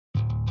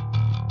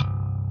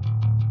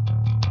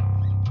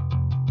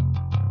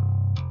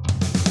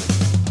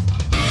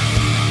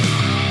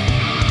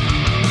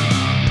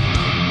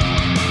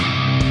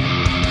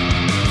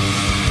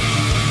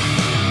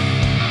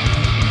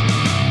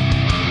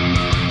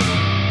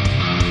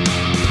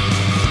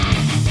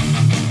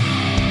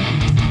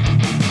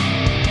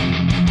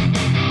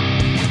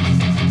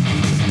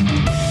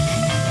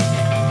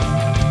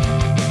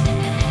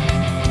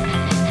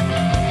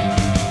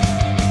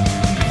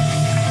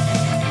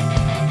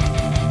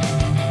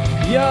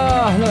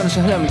يا أهلا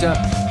وسهلا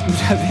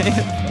متابعين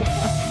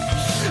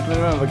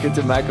من كنت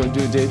معكم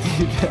جو جي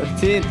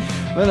تي 13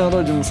 من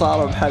هروج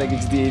المصارعة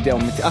بحلقة جديدة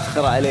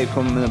ومتأخرة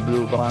عليكم من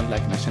البلو براند،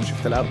 لكن عشان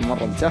شفت العرض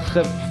مرة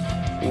متأخر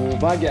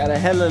وباقي على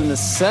هيل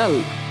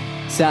السل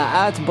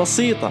ساعات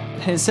بسيطة.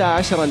 الحين الساعة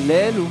 10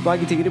 الليل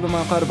وباقي تقريبا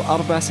ما يقارب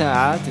 4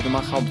 ساعات إذا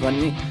ما خاب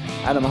ظني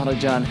على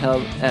مهرجان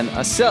هيل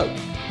السل.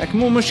 لكن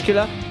مو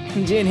مشكلة،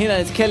 نجين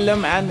هنا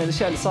نتكلم عن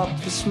الأشياء اللي صارت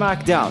في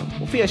سماك داون،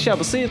 وفي أشياء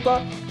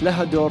بسيطة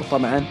لها دور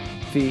طبعا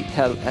في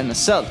هيل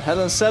السل. هيل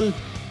السل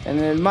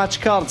يعني الماتش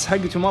كاردز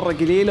حقته مرة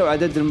قليلة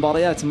وعدد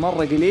المباريات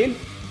مرة قليل،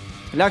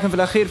 لكن في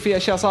الأخير في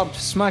أشياء صارت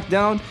في سماك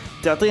داون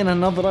تعطينا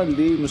نظرة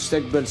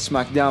لمستقبل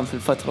سماك داون في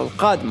الفترة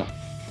القادمة.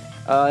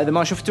 إذا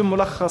ما شفتم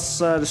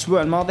ملخص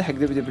الأسبوع الماضي حق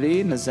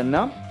دبليو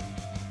نزلناه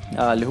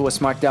اللي هو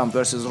سماك داون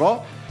فيرسز رو،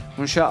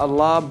 وإن شاء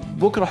الله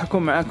بكرة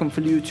حكون معاكم في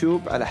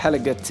اليوتيوب على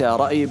حلقة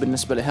رأيي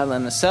بالنسبة لهذا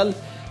النسل.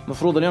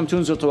 مفروض اليوم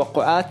تنزل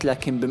توقعات،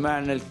 لكن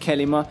بمعنى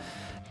الكلمة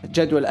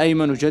جدول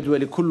أيمن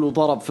وجدولي كله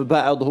ضرب في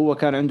بعض، وهو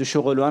كان عنده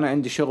شغل وأنا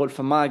عندي شغل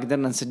فما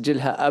قدرنا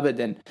نسجلها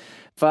أبدا.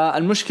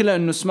 فالمشكلة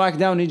إنه سماك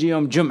داون يجي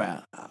يوم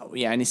جمعة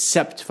يعني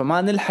السبت،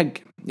 فما نلحق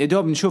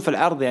يدوب نشوف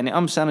العرض. يعني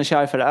أمس أنا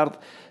شايف العرض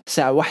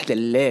الساعة 1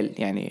 الليل،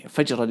 يعني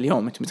فجر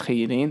اليوم، أنتم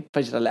متخيلين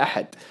فجر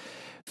الأحد.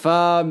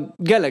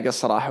 فقلق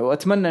الصراحة،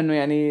 وأتمنى أنه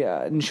يعني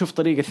نشوف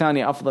طريقة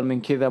ثانية أفضل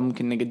من كذا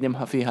ممكن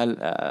نقدمها فيها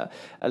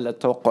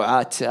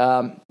التوقعات.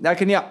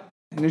 لكن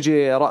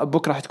نجي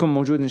بكرة حتكون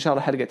موجود إن شاء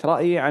الله حلقة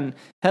رأيي عن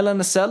هيل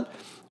السل،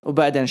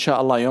 وبعدها إن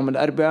شاء الله يوم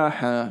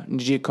الأربعاء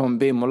نجيكم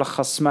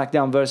بملخص سماك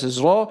داون فيرسز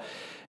رو.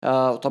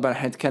 وطبعا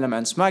حنتكلم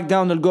عن سماك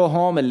داون الجو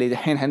هوم اللي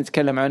دحين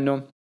حنتكلم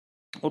عنه،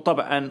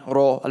 وطبعا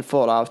رو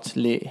الفول اوت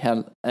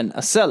لهيل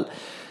السل.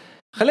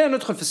 خلينا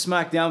ندخل في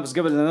سماك داون، بس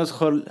قبل أن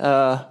ندخل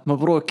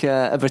مبروك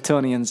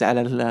ايفرتونيانز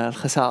على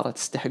الخسارة،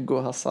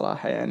 تستحقوها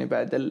الصراحة. يعني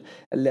بعد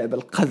اللعب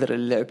القذر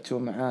اللي لعبتوا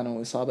معانا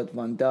وإصابة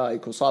فان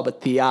دايك وإصابة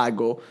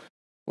ثياغو،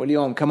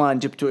 واليوم كمان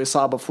جبتوا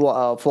إصابة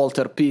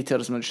فولتر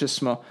بيترز من شو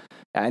اسمه،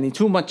 يعني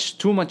تو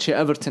ماتش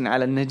ايفرتون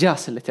على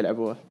النجاسة اللي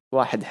تلعبوها،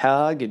 واحد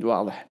حاقد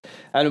واضح.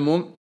 على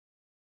العموم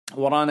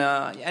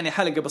ورانا يعني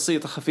حلقة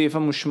بسيطة خفيفة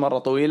مش مرة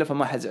طويلة،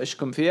 فما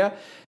حزعجكم فيها.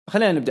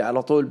 خلينا نبدأ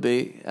على طول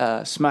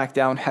بسماك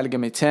داون حلقة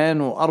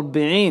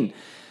 240.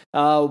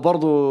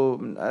 وبرضو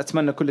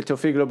أتمنى كل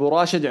التوفيق لأبو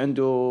راشد،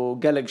 عنده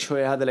قلق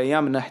شوية هذا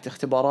الأيام من ناحية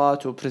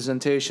اختبارات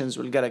وبرزنتيشنز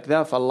والقلق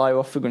ذا، فالله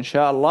يوفقه إن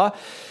شاء الله.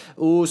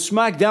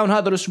 وسماك داون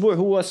هذا الأسبوع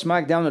هو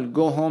سماك داون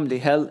الجو هوم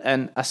لهيل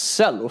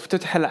السل،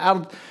 وافتتح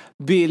العرض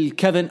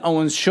بالكيفن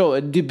أوينز شو،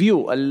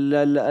 الديبيو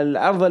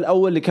العرض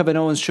الأول لكيفن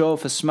أوينز شو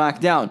في سماك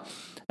داون.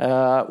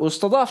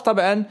 واستضاف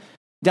طبعا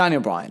داني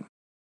براين،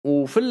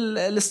 وفي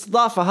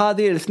الاستضافة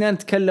هذه الاثنين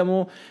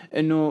تكلموا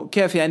انه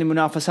كيف يعني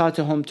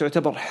منافساتهم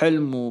تعتبر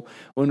حلم،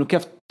 وانه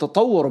كيف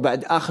تطوروا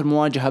بعد اخر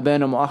مواجهة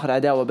بينهم واخر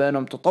عداوة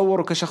بينهم،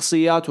 تطوروا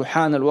كشخصيات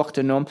وحان الوقت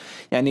انهم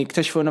يعني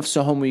يكتشفوا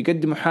نفسهم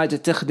ويقدموا حاجة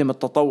تخدم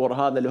التطور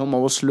هذا اللي هم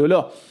وصلوا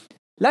له.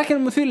 لكن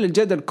المثير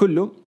للجدل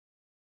كله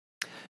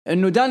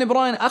انه داني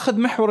براين اخذ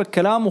محور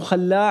الكلام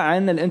وخلاه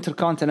عن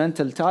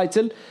الانتركونتيننتال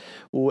تايتل،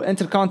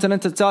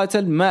 وانتركونتيننتال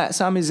تايتل مع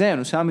سامي زين،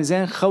 وسامي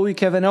زين خوي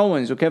كيفن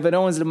أوينز، وكيفن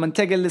أوينز لما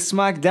انتقل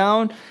لسماك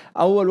داون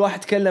أول واحد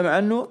تكلم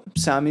عنه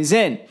سامي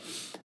زين.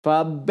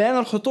 فبين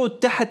الخطوط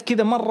تحت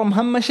كذا مرة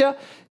مهمشة،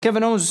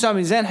 كيفن أوينز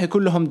وسامي زين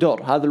حيكون لهم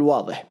دور، هذا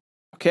الواضح.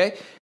 أوكي،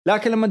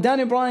 لكن لما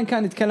داني براين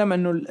كان يتكلم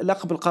أنه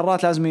لقب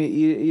القارات لازم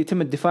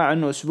يتم الدفاع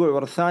عنه أسبوع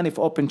ورا الثاني في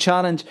أوبن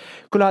تشالنج،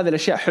 كل هذه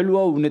الأشياء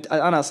حلوة،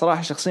 أنا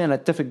صراحة شخصيا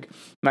أتفق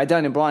مع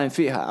داني براين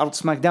فيها. عرض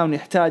سماك داون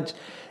يحتاج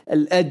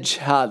الأدج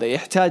هذا،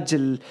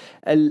 يحتاج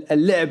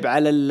اللعب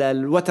على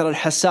الوتر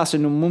الحساس،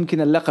 إنه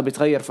ممكن اللقب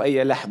يتغير في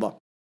أي لحظة،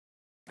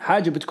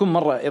 حاجة بتكون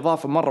مرة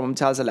إضافة مرة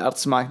ممتازة لعرض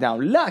سماك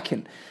داون.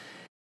 لكن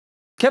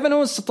كيفن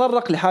أوينز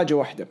تطرق لحاجة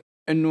واحدة،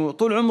 إنه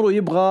طول عمره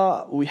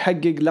يبغى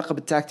ويحقق لقب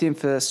التاكتيم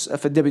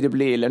في الدبليو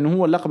دبليو، لأنه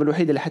هو اللقب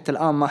الوحيد اللي حتى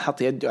الآن ما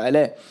حط يده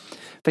عليه.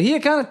 فهي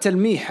كانت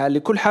تلميحة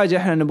لكل حاجة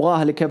إحنا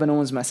نبغاها لكيفن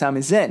أوينز مع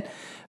سامي زين.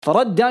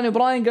 فرد داني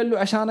براين قال له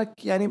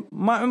عشانك يعني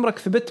ما عمرك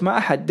ثبت مع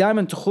أحد،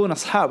 دائما تخون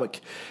أصحابك،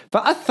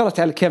 فأثرت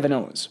على كيفن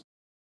أوينز.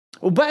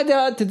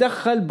 وبعدها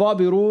تدخل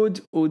بوبي رود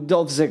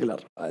ودولف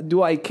زيغلر.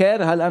 دو اي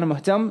كير؟ هل أنا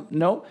مهتم؟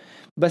 نو.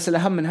 بس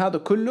الأهم من هذا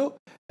كله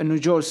إنه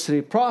جو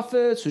 3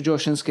 بروفيتس وجو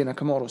شينسكي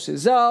ناكامورا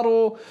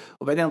وسيزارو،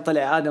 وبعدين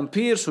طلع آدم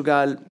بيرس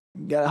وقال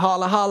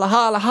هالا هالا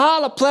هالا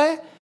هالا play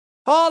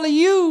all of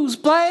yous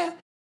play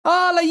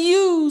all of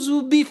yous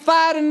will be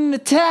fighting in a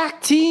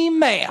tag team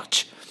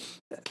match.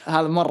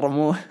 هذا مرة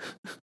مو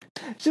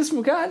شو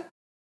اسمه كان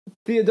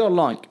ثيودور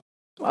لونج،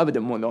 أبدا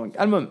مو لونج.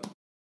 المهم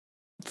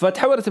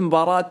فتحولت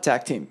مباراة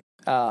تاك تيم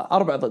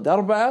 4 ضد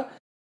 4.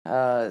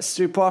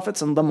 ستريت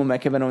بروفيتس انضموا مع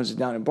كيفن أوينز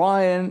وداني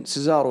براين،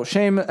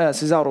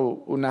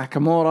 سيزارو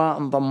وناكامورا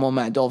انضموا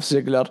مع دولف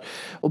زيغلر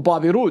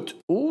وبابي رود،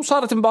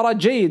 وصارت مباراة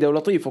جيدة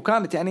ولطيفة،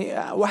 وكانت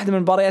يعني واحدة من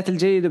المباريات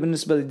الجيدة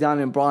بالنسبة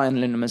لداني براين،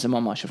 لأنه من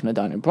زمان ما شفنا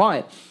داني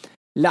براين.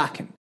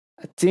 لكن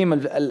التيم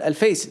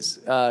الفيسز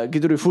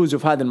قدروا يفوزوا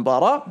في هذه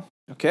المباراة.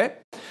 اوكي،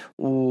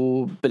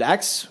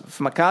 وبالعكس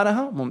في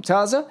مكانها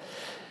ممتازة.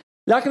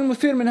 لكن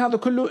المثير من هذا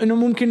كله إنه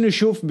ممكن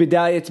نشوف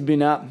بداية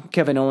بناء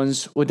كيفن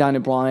أوينز وداني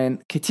براين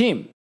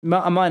كتيم،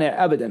 ما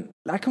أمانع أبدا،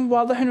 لكن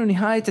واضح إنه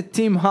نهاية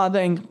التيم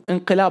هذا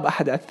انقلاب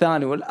أحد على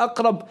الثاني،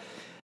 والأقرب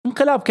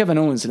انقلاب كيفن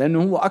أوينز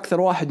لأنه هو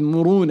أكثر واحد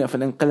مرونة في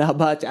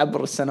الانقلابات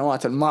عبر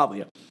السنوات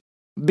الماضية.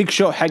 بيج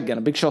شو حقنا،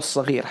 بيج شو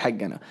الصغير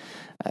حقنا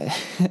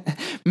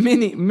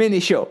ميني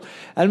شو.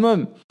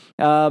 المهم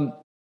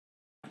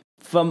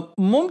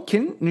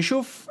فممكن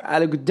نشوف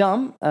على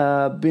قدام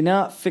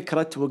بناء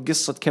فكرة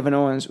وقصة كيفن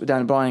أوينز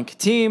ودان براين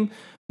كتيم،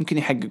 ممكن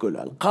يحققوا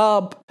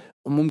الألقاب،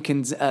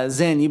 وممكن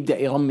زين يبدأ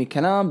يرمي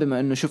كلام، بما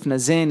أنه شفنا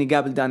زين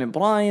يقابل داني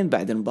براين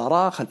بعد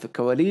المباراة خلف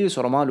الكواليس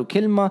ورماله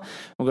كلمة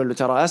وقال له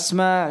ترى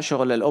أسمع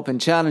شغل الأوبن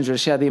تشالنج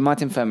والأشياء ذي ما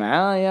تنفع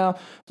معايا،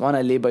 وأنا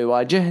اللي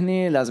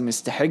بيواجهني لازم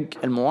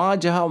يستحق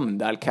المواجهة ومن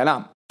ذا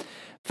الكلام.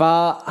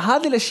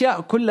 فهذه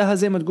الأشياء كلها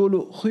زي ما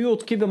تقولوا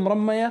خيوط كذا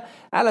مرمية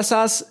على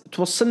أساس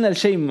توصلنا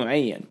لشيء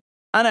معين.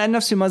 أنا عن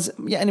نفسي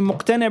يعني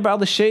مقتنع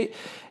بعض الشيء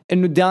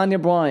إنه داني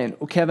براين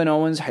وكيفن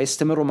أوينز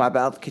حيستمروا مع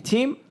بعض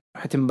كتيم،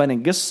 حتنبني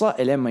القصة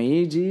إلى ما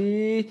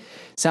يجي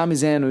سامي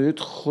زين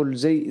ويدخل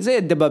زي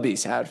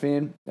الدبابيس،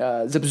 عارفين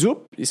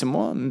زبزوب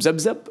يسموه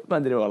مزبزب ما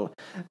أدري والله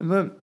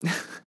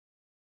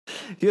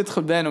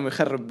يدخل بينهم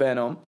يخرب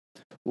بينهم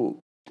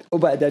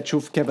وبعدها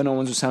تشوف كيفن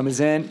أوينز وسامي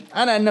زين.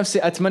 أنا عن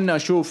نفسي أتمنى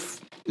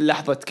أشوف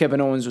لحظة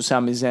كيفن أوينز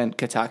وسامي زين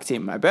كتاك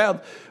تيم مع بعض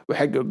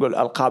ويحققوا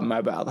الألقاب مع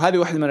بعض. هذه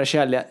واحدة من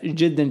الأشياء اللي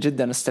جدا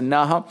جدا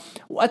استناها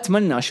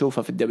وأتمنى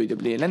أشوفها في الدبليو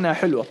دبليو لأنها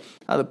حلوة.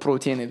 هذا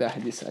بروتين إذا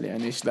أحد يسأل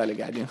يعني إيش ذا اللي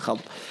قاعدين خض.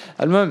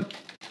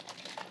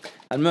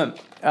 المهم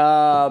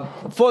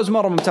فوز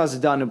مرة ممتاز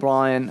داني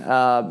براين،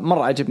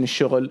 مرة عجبني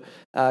الشغل.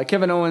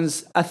 كيفن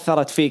أوينز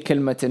أثرت فيه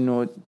كلمة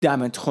إنه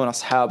دائما تخون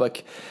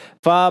أصحابك،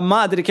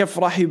 فما أدري كيف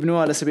راح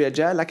يبنوها الأسابيع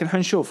الجاية، لكن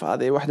حنشوف.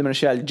 هذه واحدة من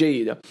الأشياء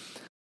الجيدة.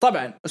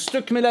 طبعا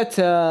استكملت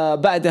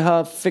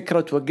بعدها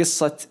فكرة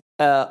وقصة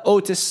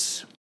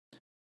أوتس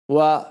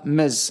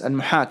ومز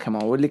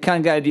المحاكمة واللي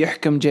كان قاعد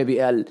يحكم جي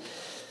بي ال.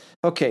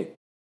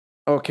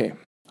 أوكي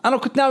أنا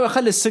كنت ناوي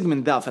أخلي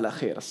السيجمنت ذا في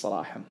الأخير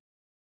الصراحة،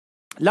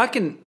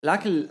 لكن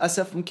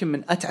للأسف ممكن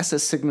من أتعس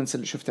السيجمنتس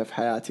اللي شفتها في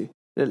حياتي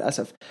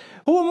للأسف.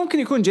 هو ممكن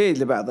يكون جيد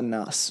لبعض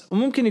الناس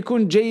وممكن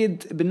يكون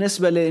جيد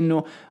بالنسبة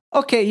لأنه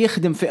أوكي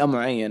يخدم فئة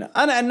معينة.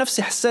 أنا عن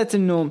نفسي حسيت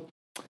أنه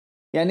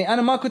يعني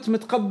أنا ما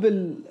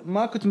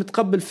كنت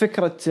متقبل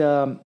فكرة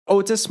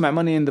أوتس مع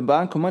ماني إن ذا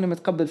بانك، وماني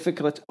متقبل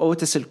فكرة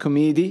أوتس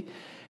الكوميدي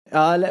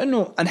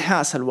لأنه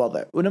أنحاس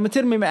الوضع. ولما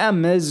ترمي معاه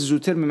مز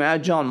وترمي معاه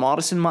جون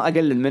مارسون ما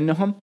أقلل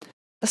منهم،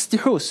 بس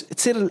تحوس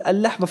تصير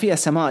اللحظة فيها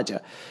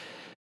سماجة.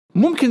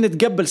 ممكن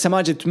نتقبل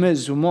سماجة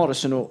مز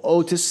وموريسون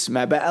وأوتس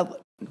مع بعض،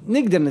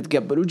 نقدر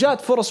نتقبل،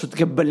 وجات فرص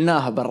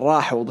وتقبلناها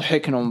بالراحة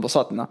وضحكنا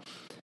وانبسطنا.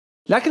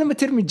 لكن لما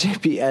ترمي جي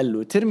بي ال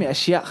وترمي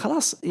أشياء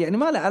خلاص يعني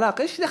ما لها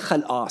علاقة، إيش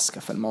دخل آسكا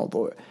في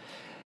الموضوع؟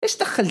 إيش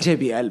دخل جي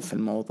بي ال في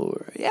الموضوع؟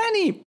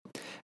 يعني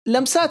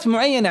لمسات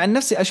معينة عن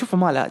نفسي أشوفها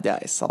ما لها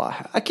داعي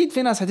الصراحة. أكيد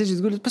في ناس هتيجي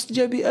تقول بس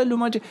جي بي ال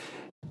وما جي،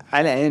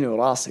 على عيني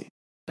وراسي،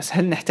 بس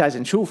هل نحتاج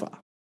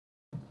نشوفها؟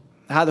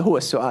 هذا هو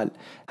السؤال.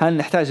 هل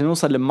نحتاج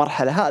نوصل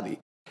للمرحلة هذه؟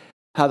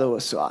 هذا هو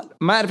السؤال.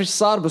 ما أعرف إيش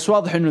صار، بس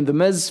واضح إنه ذا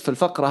ميز في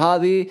الفقرة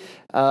هذه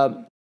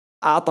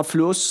أعطى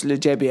فلوس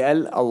لجي بي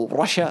ال أو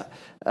رشا.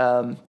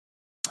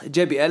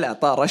 جي بي ال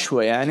أعطاه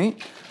رشوة يعني،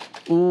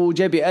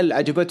 وجي بي ال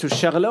عجبته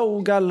الشغلة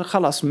وقال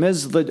خلاص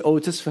ميز ضد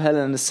أوتس في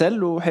هلا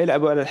نسل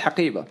وحيلعبوا على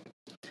الحقيبة.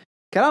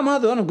 كلام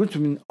هذا أنا قلت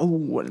من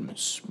أول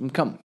من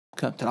كم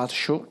 3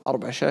 شهور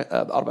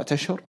 4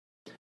 أشهر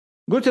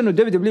قلت إنه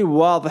دبليو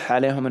واضح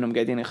عليهم إنهم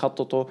قاعدين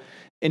يخططوا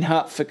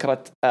إنهاء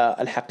فكرة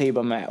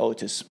الحقيبة مع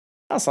أوتس.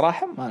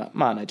 صراحة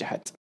ما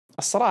نجحت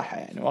الصراحة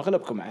يعني،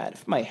 وأغلبكم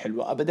عارف ما هي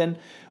حلوة أبدا،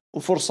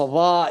 وفرصة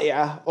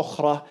ضائعة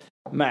أخرى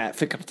مع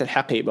فكرة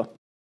الحقيبة.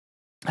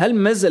 هل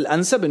مز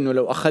الأنسب إنه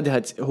لو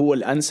أخذها هو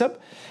الأنسب؟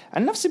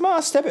 عن نفسي ما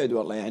أستبعد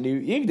والله،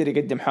 يعني يقدر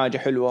يقدم حاجة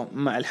حلوة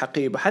مع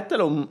الحقيبة حتى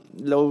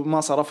لو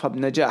ما صرفها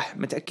بنجاح.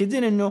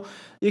 متأكدين إنه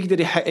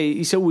يقدر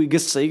يسوي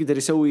قصة، يقدر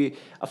يسوي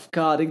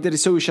أفكار، يقدر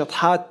يسوي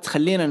شطحات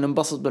تخلينا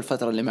ننبسط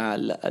بالفترة اللي مع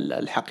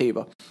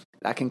الحقيبة.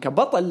 لكن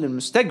كبطل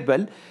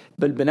للمستقبل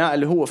بالبناء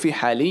اللي هو فيه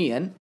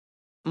حاليا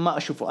ما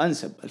أشوفه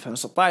أنسب.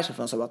 2016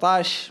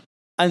 2017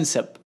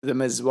 أنسب ذا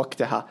مز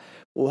وقتها.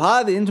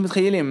 وهذه أنتم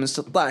متخيلين من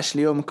 16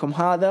 ليومكم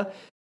هذا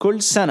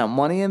كل سنة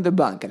ماني إن ذا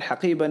بانك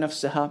الحقيبة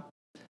نفسها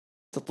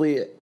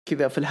تطيع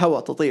كذا في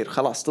الهواء، تطير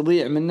خلاص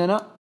تضيع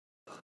مننا،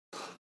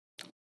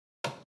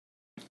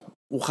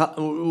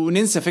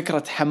 وننسى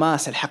فكرة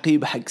حماس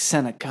الحقيبة حق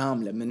سنة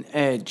كاملة من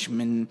إيج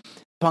من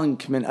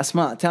بانك من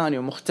أسماء تانية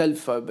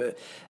ومختلفة،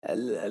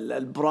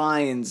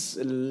 البراينز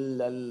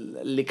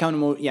اللي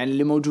كانوا يعني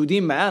اللي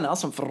موجودين معانا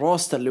أصلا في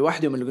الروستر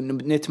لوحدهم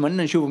اللي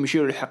نتمنى نشوفهم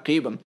يشيلوا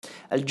الحقيبة،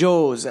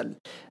 الجوز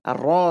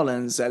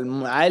الرولينز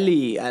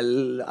علي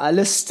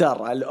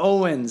الستر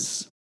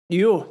الأوينز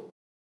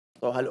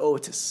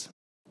هالأوتس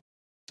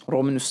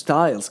رومان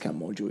ستايلز كان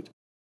موجود،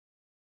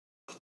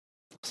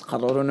 بس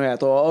قرروا إنه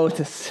يعطوه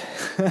أوتس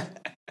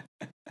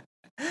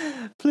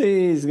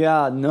please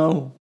God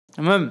no.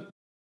 المهم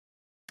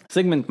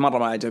سيجمنت مرة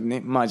ما عجبني،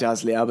 ما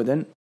جاز لي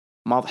أبدا.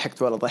 ما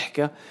ضحكت ولا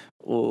ضحكة.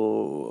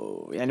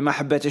 ويعني ما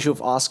حبيت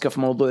أشوف آسكا في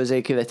موضوع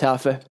زي كذا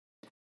تافه.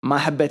 ما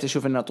حبيت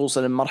أشوف إنها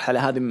توصل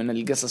للمرحلة هذه من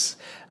القصص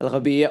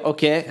الغبية.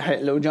 أوكي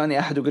لو جاني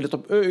أحد وقال لي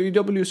طب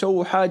AEW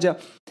سووا حاجة،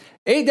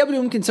 AEW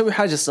ممكن تسوي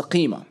حاجة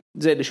سقيمة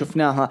زي اللي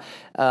شفناها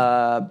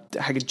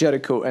حق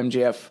جيريكو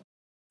MJF،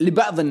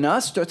 لبعض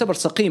الناس تعتبر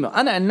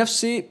سقيمة. أنا عن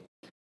نفسي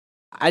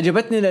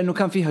عجبتني لأنه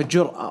كان فيها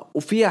جرأة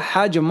وفيها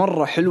حاجة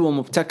مرة حلوة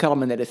مبتكرة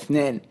من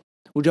الاثنين،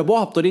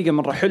 وجابوها بطريقة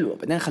مرة حلوة،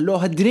 بعدين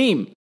خلوها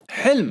دريم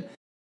حلم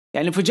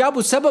يعني.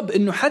 فجابوا سبب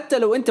إنه حتى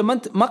لو أنت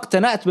ما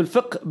اقتنعت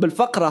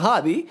بالفقرة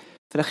هذه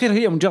في الأخير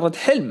هي مجرد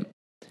حلم.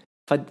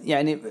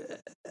 يعني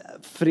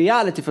في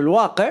رياليتي في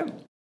الواقع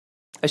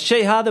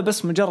الشيء هذا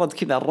بس مجرد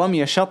كذا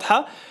الرمية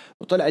شطحة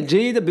وطلعت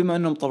جيدة بما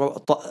أنهم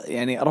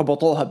يعني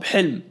ربطوها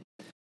بحلم.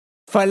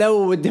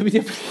 فلو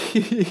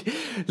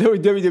لو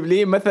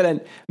الدبليو مثلا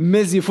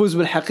ميز يفوز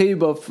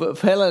بالحقيبة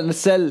في هيل إن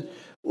سيل،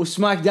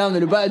 وسماك داون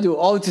اللي بعده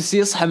أوتس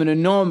يصحى من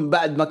النوم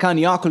بعد ما كان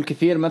يأكل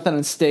كثير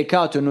مثلا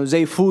ستيكات، إنه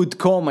زي فود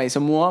كوما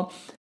يسموها،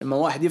 لما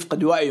واحد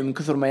يفقد وعيه من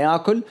كثر ما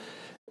يأكل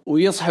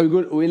ويصحى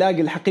ويقول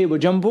ويلاقي الحقيبة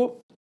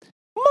جنبه،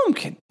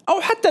 ممكن.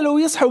 أو حتى لو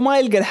يصحى وما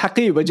يلقى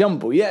الحقيبة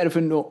جنبه يعرف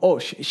إنه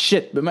أوش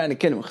الشت بمعنى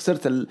كلمة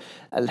خسرت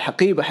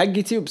الحقيبة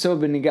حقتي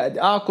وبسبب إني قاعد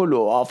آكل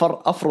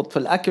وأفرط في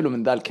الأكل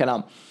ومن ذا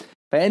الكلام.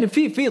 فيعني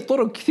في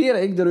طرق كثيرة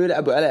يقدروا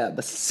يلعبوا عليها.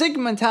 بس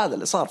السيجمنت هذا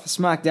اللي صار في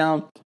سماك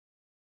داون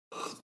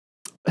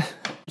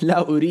لا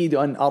أريد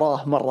أن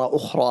أراه مرة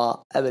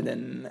أخرى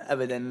أبدا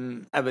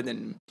أبدا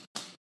أبدا.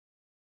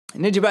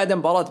 نجي بعد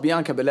مباراة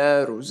بيانكا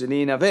بلير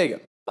وزلينا فيغا،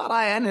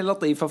 مباراة يعني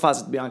لطيفة.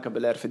 فازت بيانكا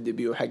بلير في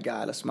الديبيو حقها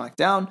على سماك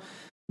داون.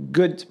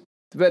 good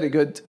very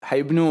good.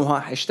 حيبنوها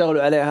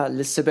حيشتغلوا عليها،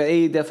 لسه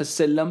بعيدة في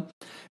السلم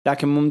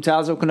لكن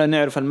ممتازة، وكنا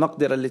نعرف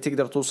المقدرة اللي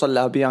تقدر توصل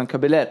لها بيانكا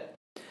بلير.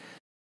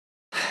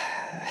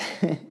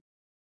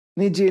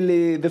 نيجي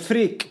ل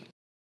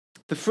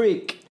The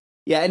Freak.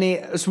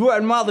 يعني الأسبوع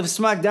الماضي في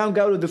سماك داون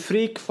قالوا The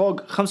Freak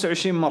فوق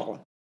 25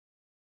 مرة،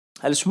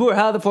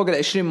 الأسبوع هذا فوق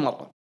 20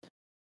 مرة،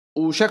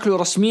 وشكله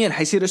رسميا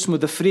حيصير اسمه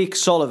The Freak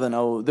Sullivan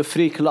أو The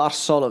Freak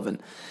Lars Sullivan.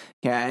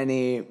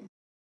 يعني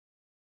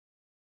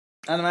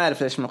أنا ما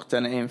أعرف ليش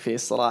مقتنعين فيه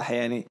الصراحة.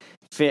 يعني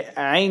في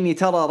عيني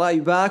ترى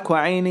رايباك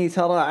وعيني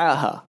ترى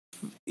عاها،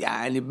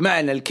 يعني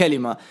بمعنى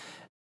الكلمة.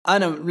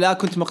 أنا لا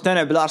كنت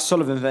مقتنع بلارس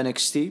سوليفان في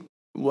NXT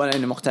ولا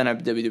أني مقتنع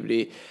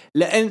بدبليو،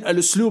 لأن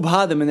الأسلوب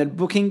هذا من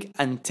البوكينج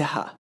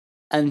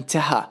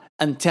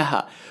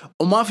انتهى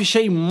وما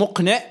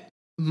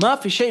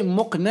في شيء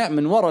مقنع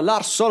من وراء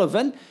لارس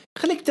سوليفان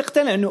خليك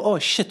تقتنع أنه أوه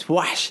شت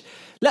وحش.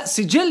 لا،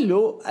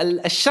 سجله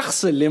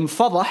الشخص اللي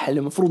مفضح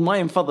اللي مفروض ما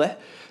ينفضح،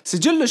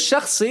 سجله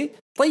الشخصي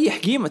طيح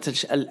قيمة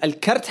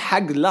الكرت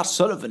حق لارس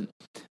سوليفان،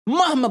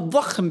 مهما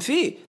تضخم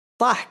فيه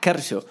طاح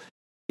كرته.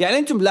 يعني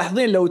أنتم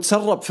ملاحظين لو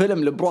تسرب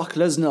فيلم لبروك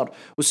ليزنر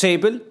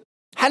وسيبل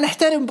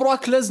حنحترم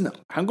بروك ليزنر،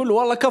 حنقول له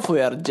والله كفو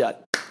يا رجال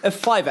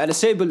F5 على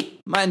سيبل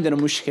ما عندنا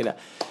مشكلة،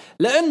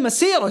 لأن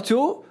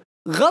مسيرته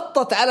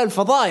غطت على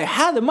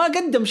الفضايح. هذا ما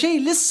قدم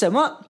شيء لسه،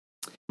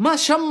 ما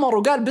شمر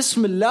وقال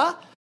بسم الله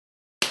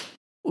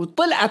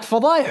وطلعت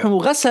فضايح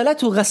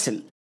وغسلته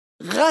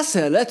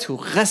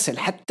غسل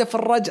حتى في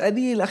الرجعة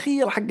دي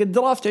الأخيرة حق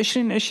الدرافت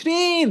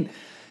 2020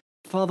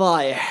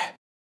 فضايح.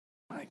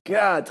 ماي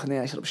جاد،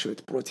 خليني أشرب شوية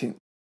بروتين.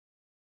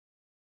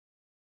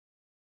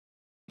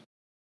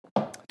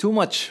 too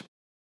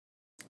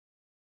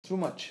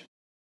much.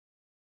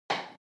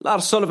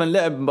 لارس سوليفان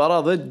لعب مباراة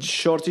ضد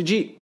شورتي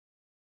جي،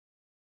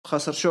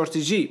 خسر شورتي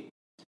جي.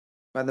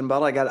 بعد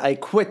المباراة قال I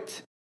quit،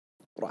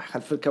 راح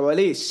خلف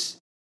الكواليس.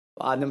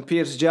 وآدم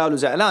بيرس جاله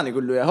زعلان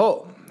يقول له يا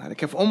هو يعني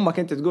كيف أمك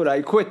أنت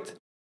تقول I quit؟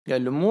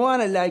 قال له مو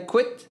أنا اللي I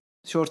quit،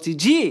 شورتي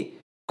جي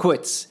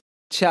quits.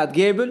 تشاد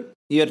جيبل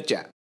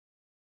يرجع.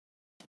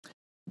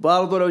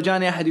 برضو لو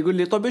جاني أحد يقول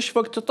لي طب إيش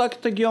فقت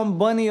طقطق يوم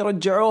باني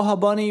رجعوها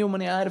باني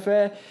وماني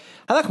عارفة،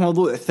 هذاك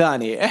موضوع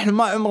ثاني. إحنا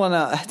ما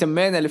عمرنا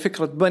اهتمينا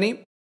لفكرة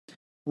باني،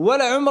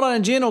 ولا عمرنا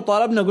جينا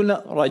وطالبنا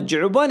قلنا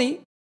رجعوا باني.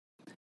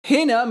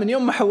 هنا من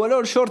يوم ما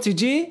حولوه لشورتي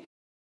جي،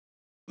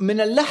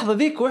 من اللحظة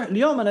ذيك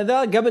اليوم أنا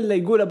ذا قبل لا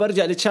يقول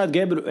برجع لتشاد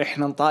جيبل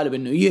إحنا نطالب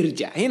إنه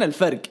يرجع. هنا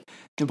الفرق،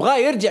 نبغاه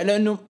يرجع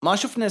لأنه ما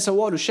شفنا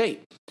سووا له شيء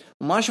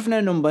وما شفنا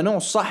إنه بنوه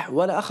صح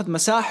ولا أخذ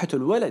مساحته.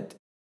 الولد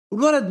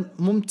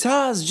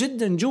ممتاز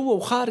جدا جوا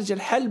وخارج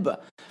الحلبة.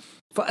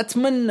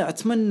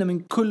 فأتمنى من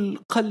كل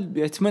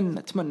قلبي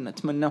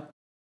أتمنى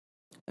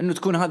إنه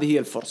تكون هذه هي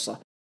الفرصة.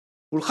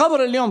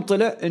 والخبر اليوم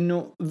طلع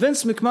إنه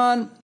فينس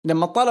مكمان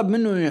لما طلب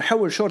منه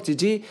يحول شورتي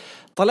جي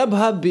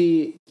طلبها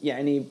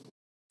يعني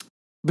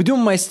بدون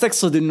ما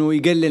يستقصد إنه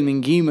يقلل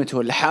من قيمته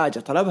ولا حاجة،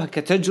 طلبها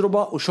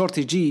كتجربة.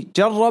 وشورتي جي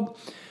جرب،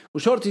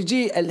 وشورتي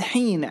جي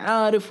الحين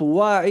عارف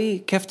وواعي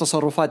كيف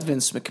تصرفات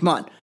فينس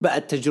مكمان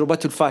بعد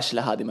تجربته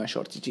الفاشلة هذه مع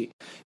شورتي جي،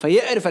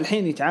 فيعرف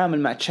الحين يتعامل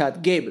مع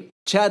تشاد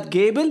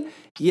جيبل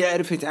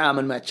يعرف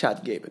يتعامل مع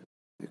تشاد جيبل.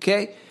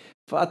 أوكي،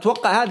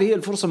 فأتوقع هذه هي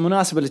الفرصة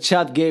المناسبة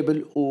لتشاد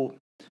جيبل.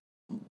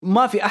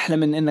 وما في أحلى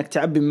من إنك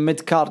تعبي ميد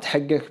كارد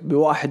حقك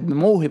بواحد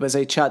موهبة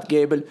زي تشاد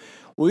جيبل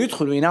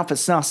ويدخل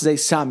وينافس ناس زي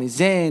سامي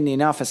زين،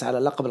 ينافس على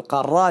لقب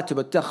القارات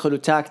وبتدخله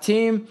تاك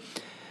تيم.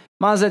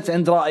 ما زلت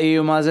عند رأيي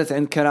وما زلت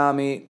عند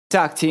كلامي.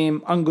 تاك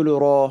تيم أنجلو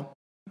رو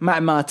مع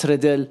مات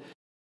ريدل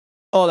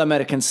All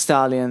American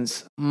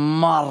Stallions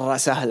مرة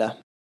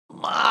سهلة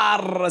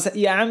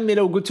يا عمي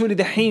لو قلتوا لي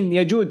دحين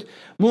يا جود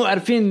مو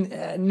عارفين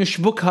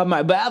نشبكها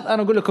مع بعض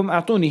أنا أقول لكم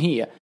أعطوني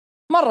هي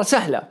مرة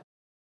سهلة.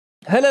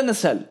 هلا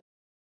نسل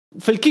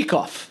في الكيك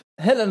أوف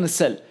هلا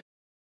نسل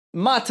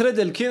مات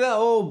ريدل كذا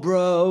أو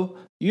برو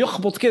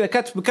يخبط كذا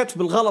كتف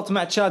بالغلط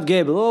مع تشاد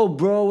جيبل. أو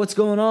برو واتس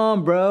جوين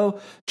أون برو.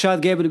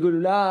 تشاد جيبل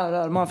يقول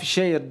لا ما في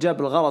شيء جاب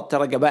بالغلط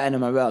ترى قبعنا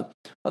مع بعض.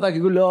 هذاك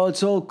يقول له it's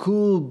all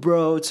cool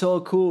bro it's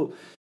all cool.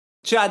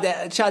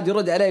 تشاد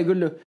يرد عليه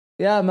يقول له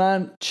يا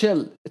مان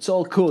chill it's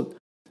all cool.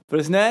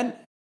 فالاثنين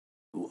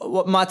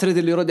ما تريد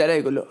اللي يرد عليه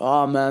يقول له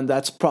man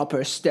that's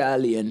proper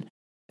stallion.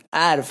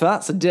 عارفة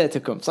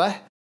صديتكم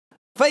صح.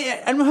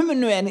 فالمهم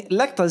انه يعني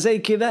لقطة زي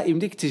كذا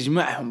يمديك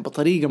تجمعهم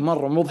بطريقة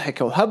مرة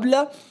مضحكة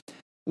وهبلة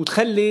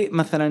وتخلي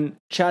مثلا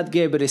تشاد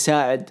جيبل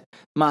يساعد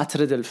ما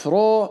تريد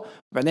الفرو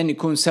بعدين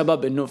يكون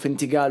سبب انه في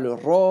انتقاله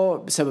الرو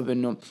بسبب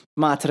انه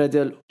ما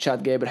تريدل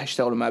وتشاد جيبل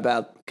هيشتغلوا مع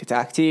بعض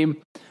كتاك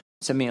تيم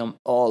نسميهم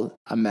All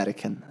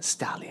American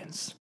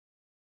Stallions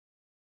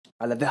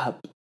على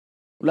ذهب.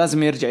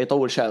 ولازم يرجع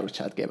يطول شعره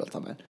تشاد جيبل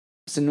طبعا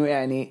بس انه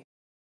يعني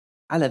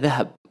على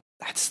ذهب.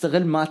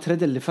 هتستغل ما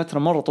تريدل لفترة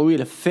مرة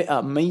طويلة في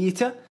فئة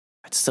ميتة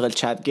هتستغل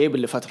تشاد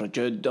جيبل لفترة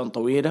جدا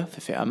طويلة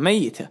في فئة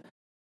ميتة.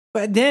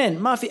 بعدين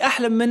ما في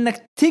أحلى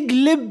منك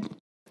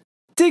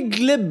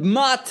تقلب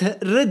مات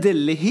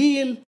ريدل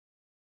لهيل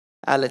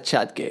على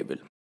تشاد جيبل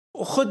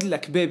وخذ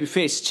لك بيبي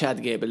فيس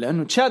تشاد جيبل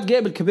لأنه تشاد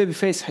جيبل كبيبي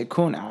فيس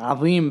حيكون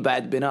عظيم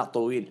بعد بناء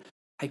طويل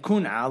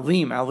حيكون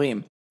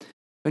عظيم.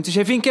 وانتوا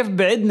شايفين كيف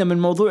بعدنا من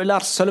موضوع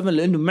لارس سوليفان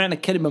لأنه بمعنى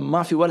كلمة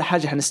ما في ولا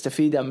حاجة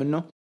حنستفيدها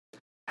منه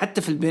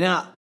حتى في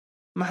البناء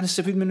ما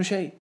حنستفيد منه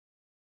شيء.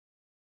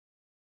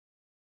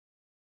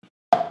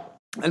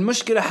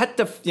 المشكلة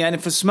حتى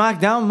في سماك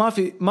داون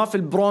ما في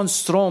البرون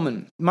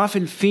سترومان ما في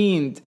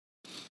الفيند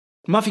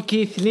ما في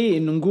كيث لي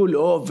إنه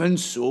نقول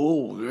فينس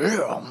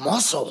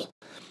مصل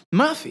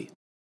ما في.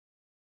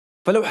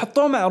 فلو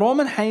حطوه مع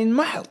رومان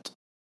حينمحط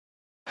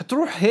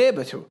هتروح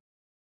هيبته.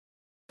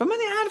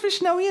 فماني عارف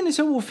إيش ناويين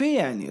يسووا فيه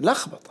يعني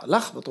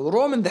لخبط.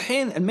 ورومان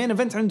دحين المين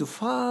إيفنت عنده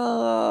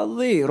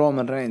فاضي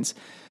رومان رينز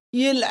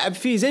يلعب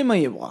فيه زي ما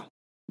يبغى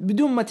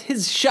بدون ما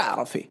تهز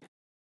شعره فيه.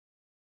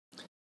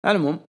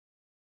 المهم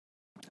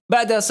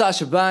بعدها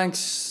ساشا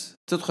بانكس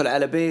تدخل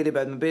على بيلي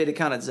بعد ما بيلي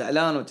كانت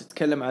زعلانة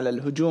وتتكلم على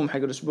الهجوم حق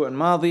الأسبوع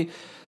الماضي.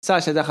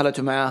 ساشا دخلت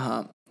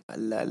معاها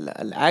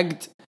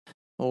العقد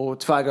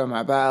وتفاقوا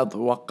مع بعض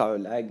ووقعوا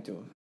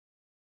العقد.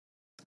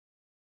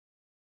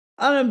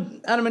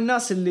 أنا من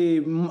الناس اللي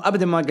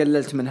أبدا ما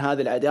قللت من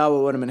هذه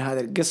العداوة ولا من هذه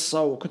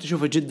القصة وكنت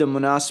أشوفها جدا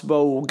مناسبة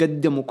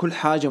وقدموا كل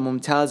حاجة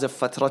ممتازة في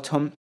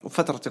فترتهم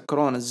وفترة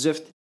الكورونا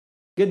الزفت.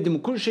 قدموا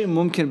كل شيء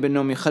ممكن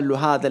بأنهم يخلوا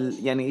هذا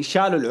يعني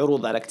يشالوا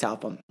العروض على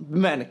كتابهم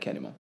بمعنى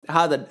الكلمة.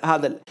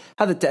 هذا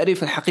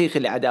التعريف الحقيقي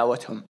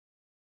لعداوتهم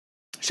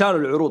شالوا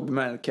العروض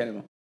بمعنى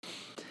الكلمة.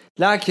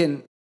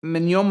 لكن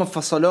من يوم ما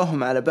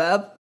فصلوهم على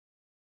بعض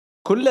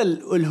كل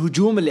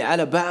الهجوم اللي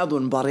على بعض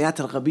والمباريات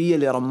الغبية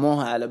اللي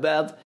رموها على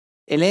بعض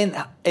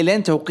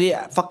إلين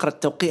فقرة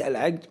توقيع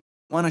العقد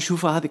وأنا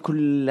أشوفها هذه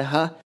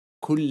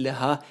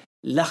كلها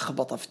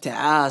لخبطة في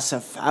تعاسة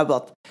في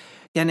عبط.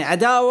 يعني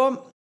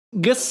عداوة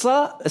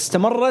قصة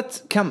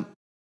استمرت كم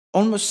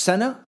almost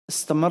سنة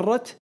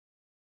استمرت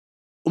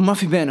وما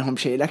في بينهم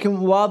شيء لكن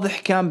واضح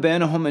كان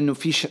بينهم إنه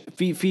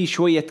في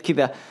شوية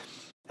كذا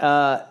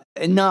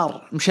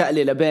النار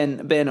مشعللة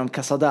بينهم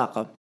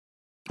كصداقة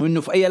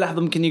وإنه في أي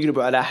لحظة ممكن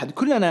يقربوا على أحد.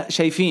 كلنا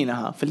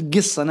شايفينها في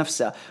القصة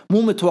نفسها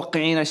مو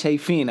متوقعينها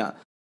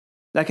شايفينها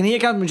لكن هي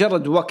كانت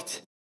مجرد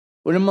وقت.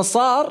 ولما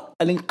صار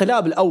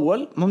الانقلاب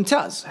الأول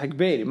ممتاز حق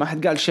بيلي ما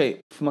حد قال شيء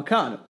في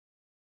مكانه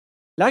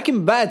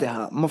لكن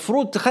بعدها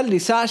مفروض تخلي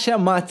ساشا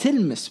ما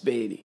تلمس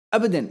بيلي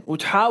أبدا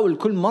وتحاول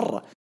كل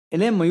مرة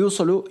إلين ما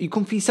يوصلوا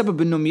يكون في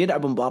سبب إنهم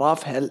يلعبوا مباراة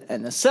في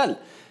هالنسل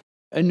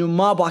إنه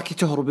ما باكي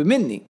تهربي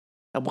مني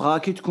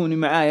أبغاكي تكوني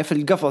معايا في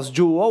القفص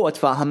جوا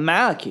وأتفاهم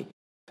معاكي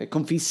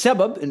فيكون في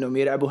سبب إنهم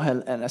يلعبوا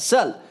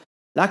هالنسل.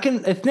 لكن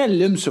الاثنين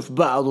لمسوا في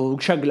بعض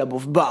وشقلبوا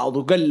في بعض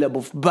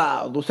وقلبوا في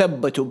بعض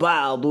وثبتوا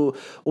بعض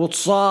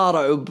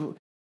وتصارعوا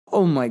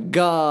أوه ماي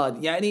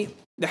جاد. يعني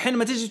الحين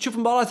ما تيجي تشوف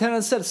مباراة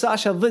هالنسل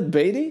ساشا ضد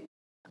بيلي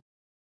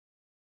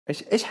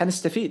إيش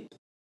حنستفيد؟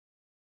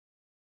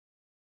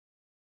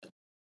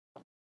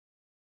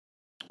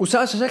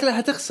 وساشا شكلها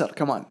هتخسر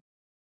كمان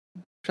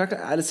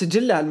على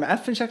سجلها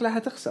المعفن شكلها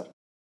هتخسر.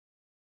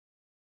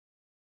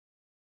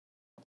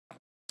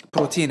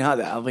 بروتين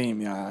هذا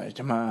عظيم يا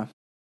جماعة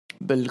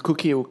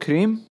بالكوكي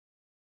وكريم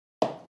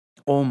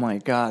اوه ماي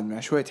جاد مع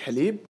شوية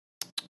حليب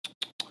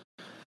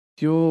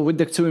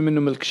ودك تسوي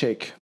منه ميلك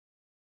شيك.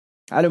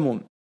 على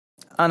العموم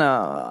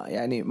انا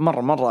يعني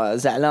مرة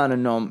زعلان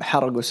انهم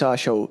حرقوا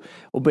ساشا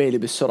وبيلي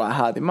بالسرعة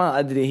هذه. ما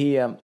ادري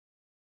هي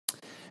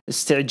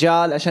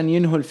استعجال عشان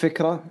ينهوا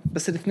الفكرة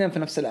بس الاثنين في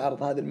نفس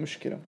العرض هذه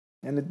المشكلة.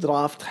 يعني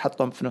الدرافت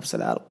حطهم في نفس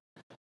العرض.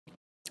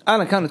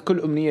 انا كانت كل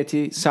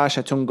امنيتي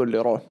ساشا تنقل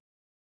لرو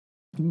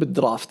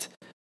بالدرافت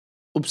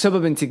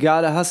وبسبب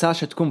انتقالها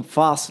ساشا تكون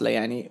فاصلة،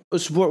 يعني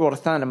أسبوع ورا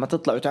الثاني لما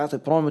تطلع وتعطي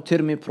برومو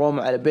ترمي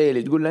برومو على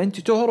بيلي تقول له أنت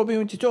تهربي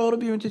وأنت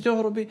تهربي وأنت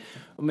تهربي،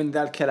 ومن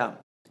ذا الكلام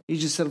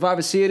يجي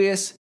سيرفايفر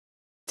سيريس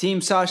تيم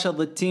ساشا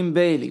ضد تيم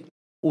بيلي،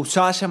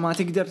 وساشا ما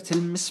تقدر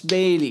تلمس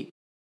بيلي،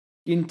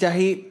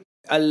 ينتهي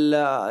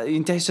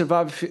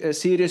سيرفايفر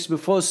سيريس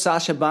بفوز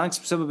ساشا بانكس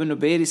بسبب إنه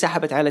بيلي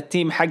سحبت على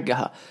التيم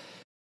حقها.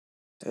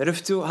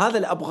 عرفتوا هذا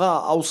اللي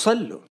أبغاه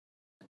أوصل له.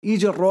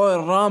 يجي الرويال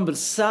رامبل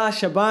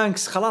ساشا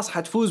بانكس خلاص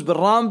حتفوز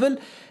بالرامبل،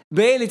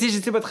 بيلي تيجي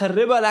تبى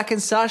تخربها لكن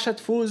ساشا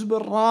تفوز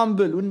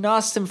بالرامبل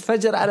والناس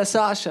تنفجر على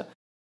ساشا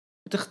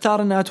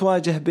وتختار انها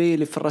تواجه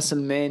بيلي في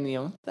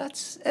الرسلمانيا.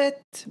 That's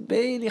it.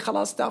 بيلي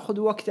خلاص تاخذ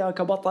وقتها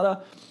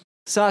كبطلة،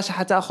 ساشا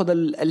حتاخذ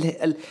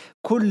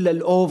كل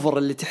الأوفر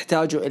اللي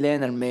تحتاجه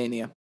إلين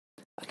المانيا،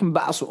 لكن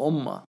بعصوا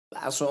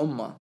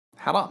أمه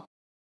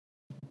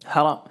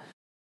حرام.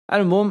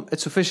 المهم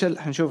it's official،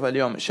 حنشوفها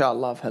اليوم إن شاء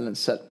الله في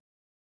هالنسل.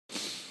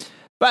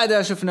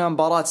 بعدها شفنا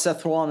مباراة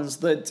سيث رولينز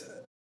ضد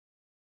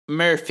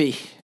ميرفي.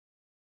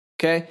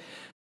 اوكي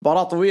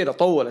مباراة طويلة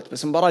طولت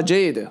بس مباراة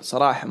جيدة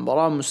صراحة،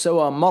 مباراة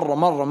مستوى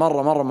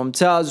مرة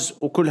ممتاز،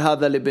 وكل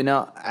هذا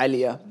لبناء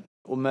عليا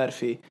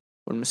وميرفي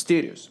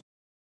والميستيريوز.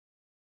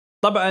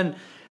 طبعا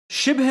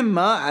شبه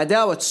ما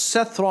عداوة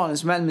سيث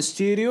رولينز مع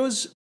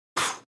الميستيريوز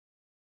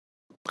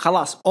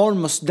خلاص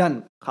almost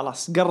done،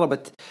 خلاص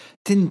قربت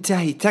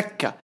تنتهي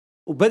تكة،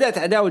 وبدأت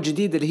عداوة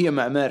جديدة اللي هي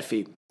مع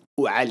ميرفي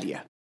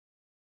وعليا.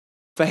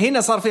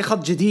 فهنا صار في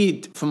خط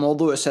جديد في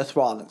موضوع سيث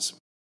رولينز،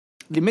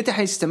 لمتى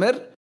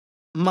حيستمر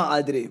ما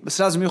أدري،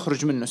 بس لازم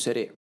يخرج منه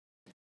سريع.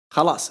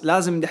 خلاص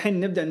لازم دحين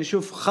نبدأ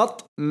نشوف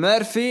خط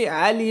ميرفي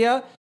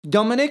عليا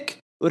دومينيك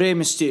وري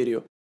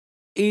ميستيريو.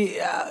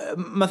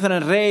 مثلا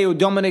ري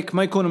ودومينيك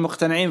ما يكونوا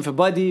مقتنعين في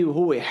بادي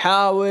وهو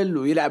يحاول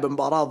ويلعب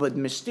مباراة ضد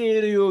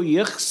ميستيريو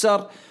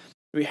يخسر،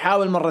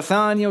 ويحاول مرة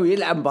ثانية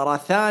ويلعب مباراة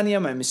ثانية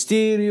مع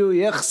ميستيريو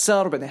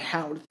يخسر، بعدين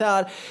يحاول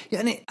ثالث.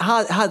 يعني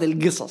هذا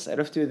القصص،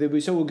 عرفتوا إذا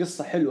بيسووا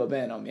قصة حلوة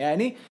بينهم،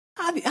 يعني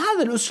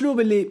هذا الأسلوب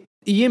اللي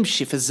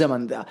يمشي في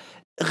الزمن ذا،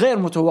 غير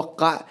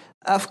متوقع،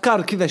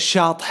 أفكار كذا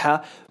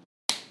شاطحة.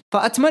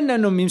 فأتمنى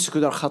أنهم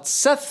يمسكوا دور خط.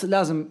 سث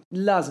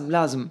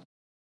لازم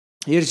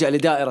يرجع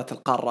لدائرة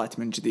القارات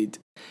من جديد،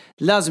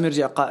 لازم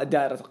يرجع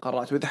دائرة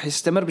القارات. وإذا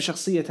حيستمر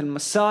بشخصية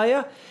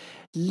المسايا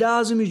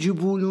لازم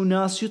يجيبوا له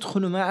ناس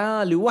يدخلوا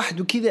معاه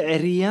لوحده كذا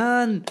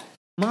عريان،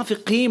 ما في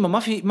قيمة،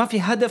 ما في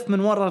هدف من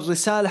وراء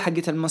الرسالة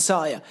حقت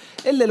المسايا،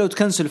 إلا لو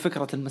تكنسل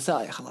فكرة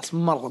المسايا خلاص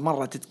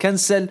مرة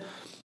تتكنسل،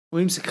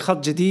 ويمسك خط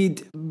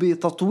جديد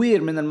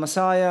بتطوير من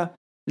المسايا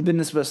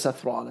بالنسبة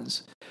لسيث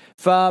رولينز.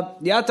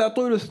 فيا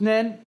تعطوا له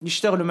اثنين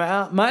يشتغلوا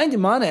معاه، ما عندي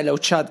مانع لو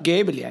تشات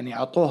جيبل يعني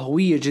عطوه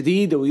هوية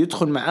جديدة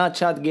ويدخل معاه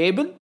تشات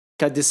جيبل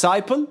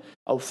كديسايبل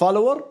أو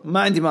فولور،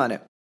 ما عندي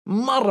مانع،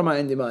 مرة ما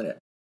عندي مانع.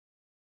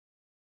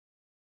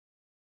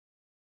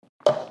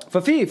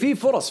 ففي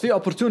فرص، في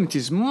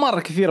opportunities مرة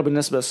كثيرة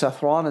بالنسبة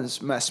لسيث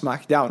رولينز مع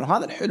سماكداون،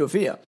 وهذا الحلو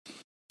فيها.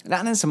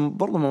 لا ننسى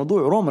برضو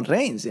موضوع رومان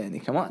رينز يعني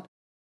كمان،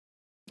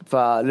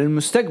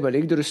 فللمستقبل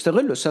يقدروا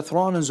يستغلوا سيث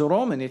رولينز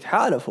ورومان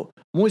يتحالفوا،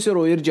 مو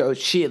يصيروا يرجعوا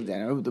تشيلد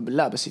يعني أعوذ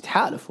بالله، بس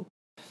يتحالفوا.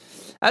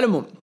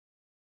 المهم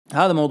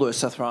هذا موضوع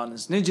سيث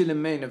رولينز. نيجي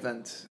للمين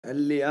إيفنت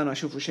اللي أنا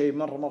أشوفه شيء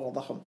مرة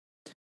ضخم،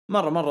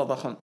 مرة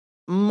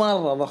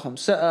ضخم.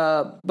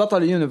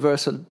 بطل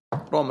يونيفرسال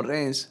رومان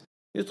رينز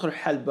يدخل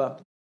حلبة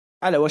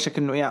على وشك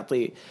إنه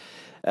يعطي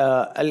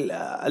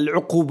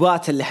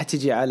العقوبات اللي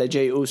حتجي على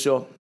جاي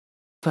أوسو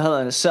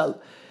فهذا السل.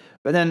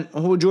 بعدين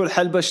هو جو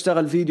الحلبة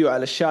اشتغل فيديو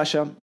على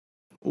الشاشة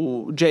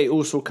وجاي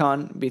أوسو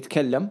كان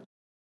بيتكلم،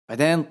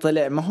 بعدين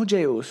طلع ما هو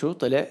جاي أوسو،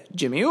 طلع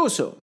جيمي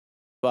أوسو.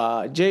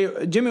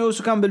 جيمي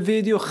أوسو كان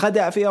بالفيديو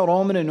خدع فيها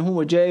رومان إنه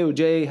هو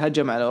جاي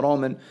هجم على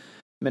رومان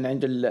من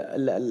عند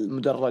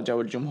المدرجة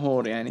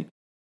والجمهور، يعني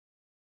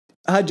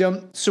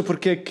هجم سوبر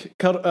كيك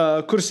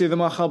كرسي إذا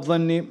ما خاب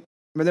ظني،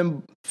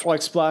 بعدين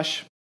فرايك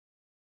سبلاش.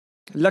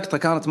 اللقطة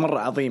كانت مرة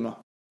عظيمة،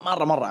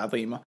 مرة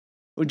عظيمة.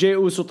 وجاي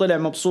أوسو طلع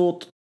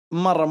مبسوط،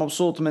 مرة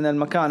مبسوط من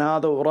المكان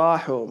هذا،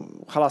 وراح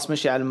وخلاص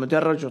مشي على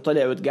المدرج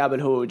وطلع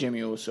وتقابل هو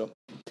وجيمي أوسو.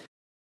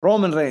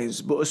 رومان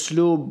رينز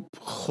بأسلوب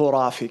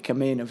خرافي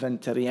كمين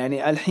إيفنتر،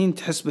 يعني الحين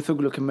تحس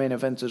بثقله كمين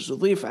إيفنترز،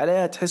 وضيف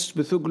عليها تحس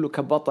بثقله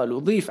كبطل،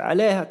 وضيف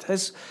عليها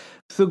تحس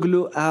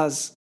بثقله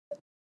as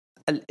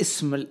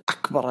الاسم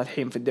الأكبر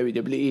الحين في الدبليو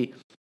دبليو إي.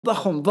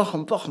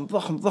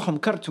 ضخم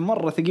كرته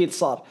مرة ثقيل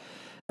صار.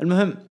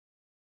 المهم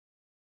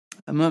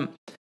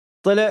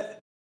طلع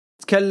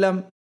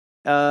تكلم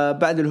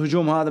بعد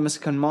الهجوم هذا،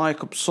 مسك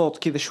المايك بصوت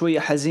كذا شوية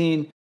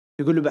حزين،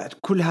 يقول له بعد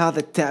كل هذا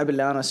التعب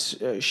اللي أنا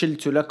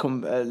شلته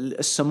لكم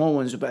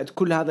السموونز، وبعد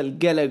كل هذا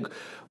القلق،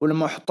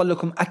 ولما أحط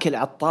لكم أكل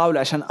على الطاولة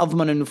عشان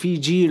أضمن إنه في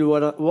جيل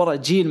ورا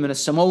جيل من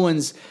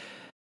السموونز.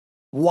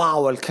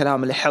 واو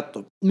الكلام اللي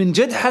حطه من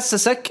جد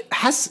حسسك،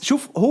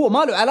 شوف هو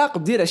ما له علاقة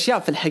بدي الأشياء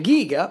في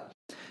الحقيقة،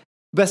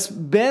 بس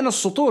بين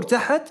السطور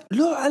تحت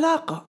له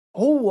علاقة.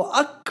 هو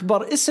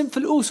أكبر اسم في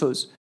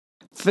الأوسوس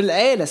في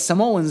العيلة،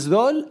 السموونز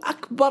ذول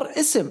أكبر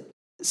اسم.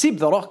 سيب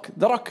ذا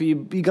روك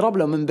يقرب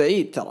له من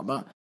بعيد،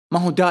 ترى ما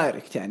هو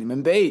دايركت يعني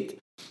من بعيد،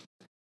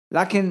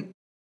 لكن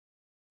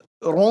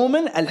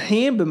رومان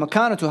الحين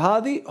بمكانته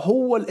هذه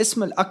هو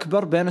الاسم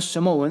الأكبر بين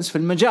السموينز في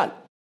المجال،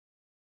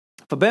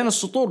 فبين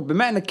السطور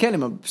بمعنى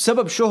الكلمة،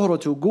 بسبب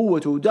شهرته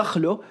وقوته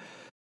ودخله.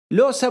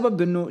 له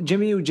سبب إنه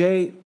جيمي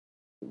وجاي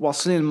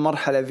واصلين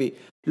المرحلة ذي،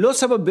 له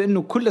سبب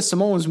بإنه كل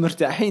السموينز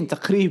مرتاحين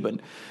تقريبا،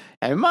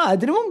 يعني ما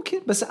أدري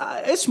ممكن، بس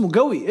اسمه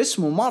قوي،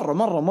 اسمه مرة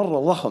مرة مرة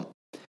ضخم.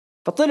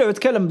 فطلع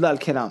وتكلم بذا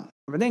الكلام،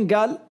 بعدين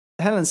قال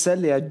هل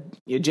نسأل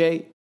يا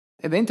جاي،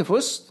 إذا أنت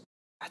فزت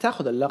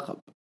حتاخذ اللقب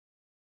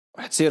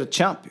وحتصير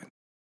الشامبيون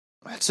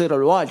وحتصير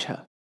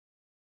الواجهة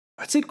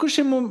وحتصير كل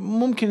شيء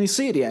ممكن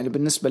يصير يعني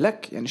بالنسبة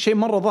لك، يعني شيء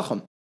مرة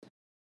ضخم.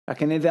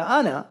 لكن إذا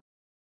أنا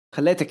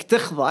خليتك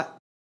تخضع،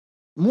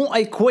 مو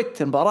أي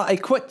كويت المباراة أي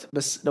كويت،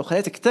 بس لو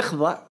خليتك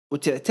تخضع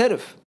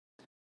وتعترف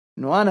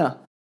إنه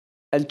أنا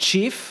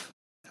التشيف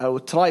أو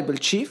الترايبل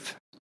تشيف،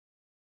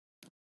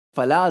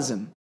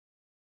 فلازم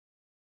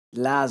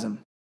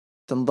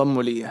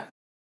تنضموا لي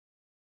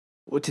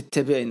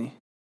وتتبعني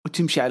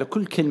وتمشي على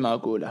كل كلمة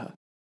أقولها.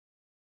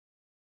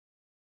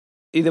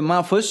 إذا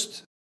ما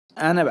فزت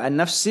أنا عن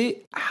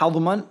نفسي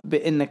حضمن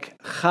بأنك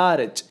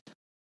خارج،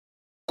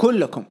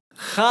 كلكم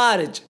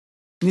خارج،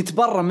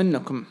 نتبرى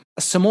منكم،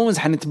 السموز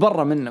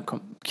حنتبرى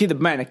منكم كذا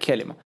بمعنى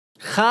الكلمة،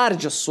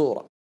 خارج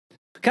الصورة.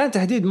 كان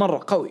تهديد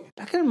مرة قوي،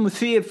 لكن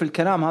المثير في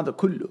الكلام هذا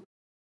كله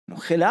إنه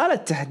خلال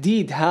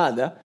التهديد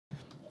هذا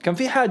كان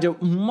في حاجة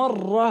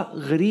مرة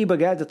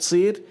غريبة قاعدة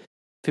تصير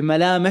في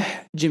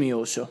ملامح جيمي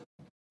أوسو.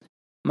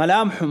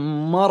 ملامحه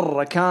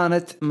مرة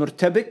كانت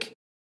مرتبك،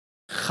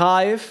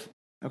 خايف،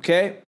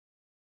 أوكي،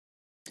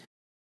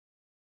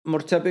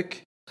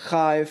 مرتبك،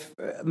 خايف،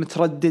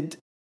 متردد.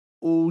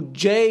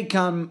 وجاي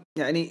كان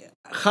يعني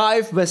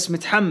خايف بس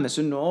متحمس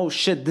إنه أوه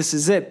شيت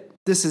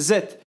this is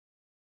it.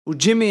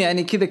 وجيمي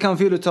يعني كذا كان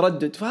فيه له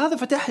تردد، فهذا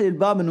فتح لي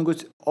الباب إنه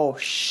قلت أوه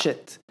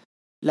شيت،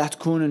 لا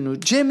تكون إنه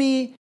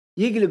جيمي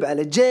يقلب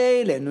على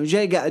جاي، لأنه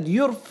جاي قاعد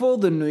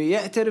يرفض إنه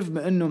يعترف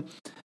بأنه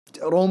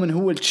رومان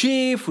هو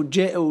الشيف،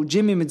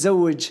 وجيمي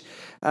متزوج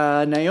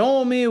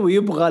نايومي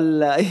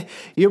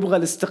يبغى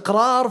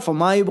الاستقرار،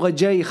 فما يبغى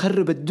جاي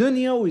يخرب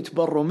الدنيا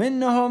ويتبروا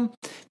منهم.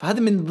 فهذا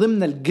من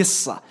ضمن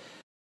القصة،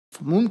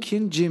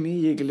 فممكن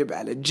جيمي يقلب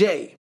على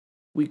جاي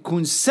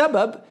ويكون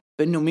سبب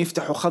بأنهم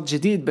يفتحوا خط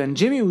جديد بين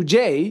جيمي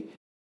وجاي،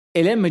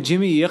 إلما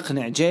جيمي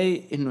يقنع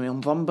جاي إنه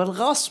ينضم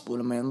بالغصب،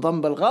 ولما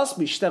ينضم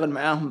بالغصب يشتغل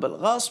معاهم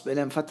بالغصب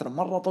إلى فترة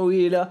مرة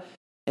طويلة،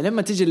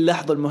 لما تيجي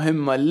اللحظة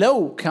المهمة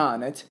لو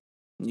كانت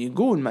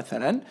يقول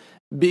مثلا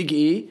بيج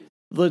إي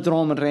ضد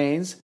رومان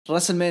رينز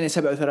راسلمانيا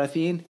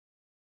 37،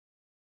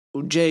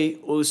 وجاي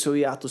أوسو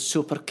يعطي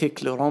السوبر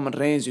كيك لرومان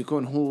رينز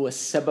ويكون هو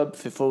السبب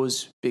في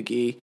فوز بيج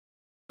إي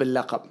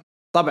باللقب.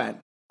 طبعا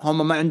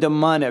هم ما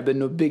عندهم مانع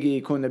بأنه بيج إي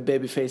يكون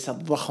البيبي فيس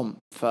الضخم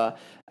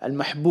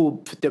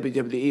فالمحبوب في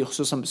الدبليو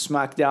خصوصا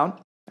بسماك داون،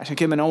 عشان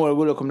كده من أول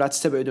أقول لكم لا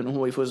تستبعدوا أنه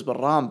هو يفوز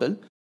بالرامبل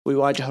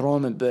ويواجه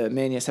رومان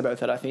بمانيا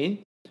 37.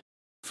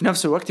 في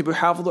نفس الوقت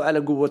بيحافظوا على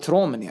قوة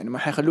رومان، يعني ما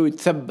حيخلوه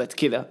يتثبت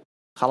كذا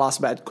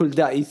خلاص بعد كل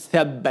ده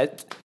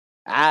يتثبت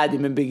عادي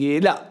من بيجي،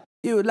 لا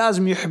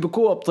لازم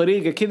يحبكوه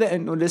بطريقة كذا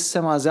إنه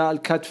لسه ما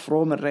زال كتف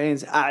رومان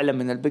رينز أعلى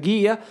من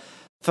البقية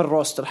في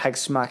الروستر حق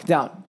سماك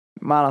داون.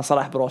 ما أنا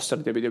صراحة بروستر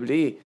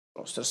دبليو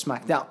روستر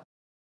سماك داون.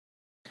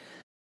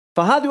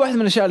 فهذه واحدة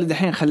من الأشياء اللي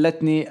دحين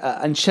خلتني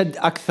أنشد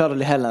أكثر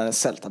لهيلا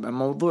نسل. طبعا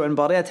موضوع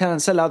مباريات هيلا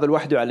نسل هذا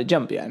لوحده على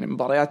جنب، يعني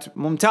مباريات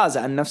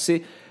ممتازة عن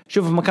نفسي،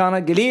 شوفها في مكانها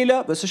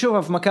قليلة بس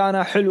أشوفها في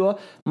مكانها حلوة،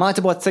 ما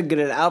تبغى تسجل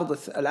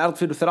العرض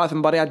فيه 3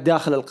 مباريات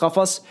داخل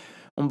القفص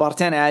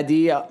ومبارتين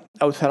عادية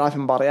أو 3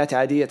 مباريات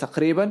عادية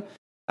تقريبا،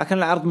 لكن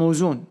العرض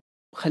موزون،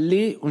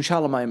 خليه وإن شاء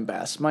الله ما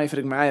ينبعث، ما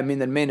يفرق معايا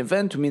مين المين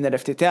إيفنت ومين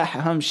الافتتاح،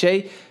 أهم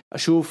شيء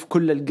أشوف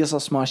كل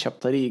القصص ماشية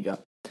بطريقة.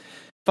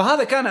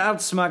 فهذا كان عرض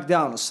سماك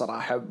داون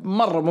الصراحة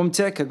مرة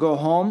ممتع كجو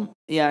هوم،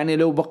 يعني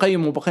لو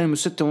بقيمه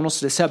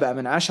 6.5 ل7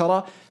 من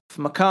 10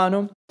 في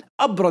مكانه.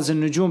 أبرز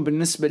النجوم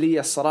بالنسبة لي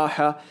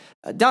الصراحة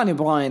داني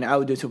براين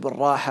عودته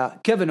بالراحة،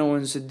 كيفن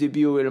أوينز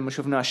الديبيو لما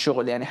شفناه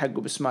الشغل يعني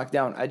حقه بسماك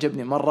داون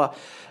عجبني مرة.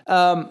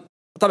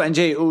 طبعا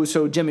جاي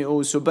أوسو جيمي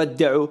أوسو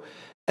بدعوا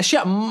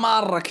أشياء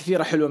مرة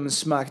كثيرة حلوة من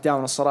سماك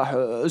داون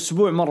الصراحة،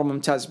 أسبوع مرة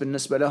ممتاز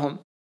بالنسبة لهم،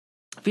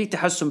 في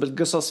تحسن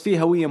بالقصص،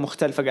 في هوية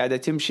مختلفة قاعدة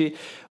تمشي،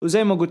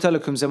 وزي ما قلت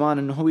لكم زمان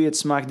إنه هوية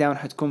سماك داون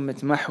حتكون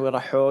متمحورة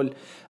حول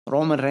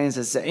رومان رينز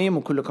الزعيم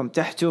وكلكم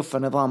تحته في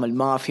نظام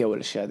المافيا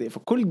والأشياء دي.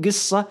 فكل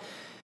قصة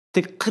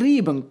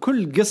تقريبا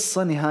كل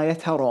قصة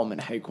نهايتها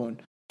رومان حيكون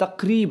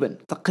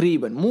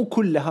تقريبا مو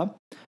كلها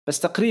بس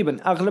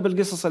تقريبا أغلب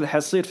القصص اللي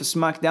حتصير في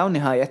سماك داون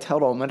نهايتها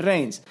رومان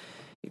رينز،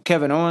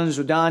 كيفن أوينز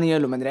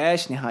ودانيال ومدري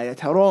إيش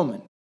نهايتها رومان،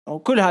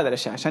 وكل هذا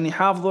الأشياء عشان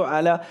يحافظوا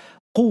على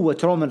قوة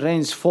رومان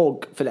رينز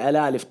فوق في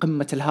العلالي في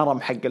قمة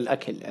الهرم حق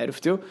الأكل،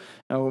 عرفتوا؟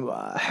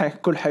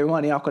 كل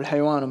حيوان يأكل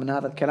حيوانه من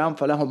هذا الكلام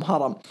فلهم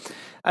هرم.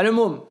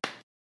 العموم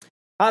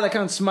هذا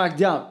كان سماك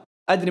داون،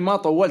 أدري ما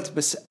طولت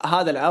بس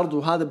هذا العرض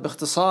وهذا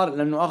باختصار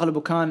لأنه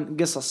أغلبه كان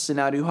قصص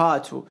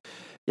سيناريوهات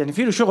يعني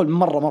فيه له شغل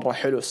مرة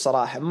حلو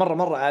الصراحة،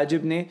 مرة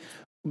عاجبني.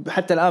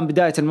 حتى الآن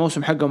بداية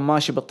الموسم حقهم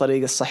ماشي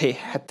بالطريقة الصحيح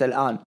حتى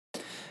الآن.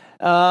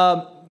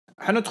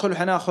 حندخل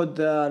وحناخد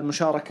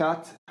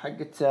المشاركات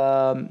حقت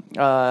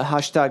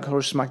هاشتاج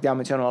هروج سماكداون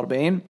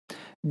 240.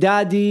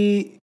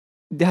 دادي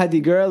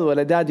جيرل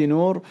ولا دادي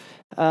نور،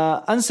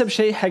 أنسب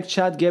شيء حق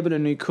شات جيبل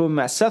إنه يكون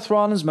مع سيث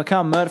رولينز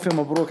مكان ميرفي.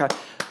 مبروك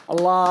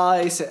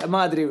الله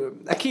ما أدري،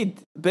 أكيد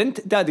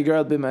بنت دادي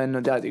جيرل بما إنه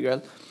دادي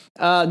جيرل.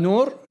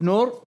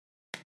 نور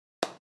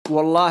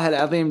والله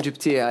العظيم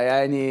جبتيها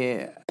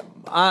يعني.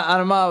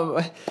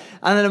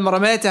 أنا لما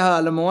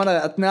رميتها، لما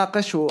وأنا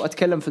أتناقش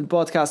وأتكلم في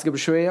البودكاست قبل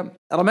شوية،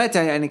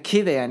 رميتها يعني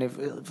كذا، يعني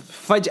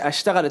فجأة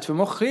اشتغلت في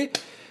مخي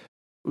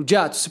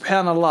وجات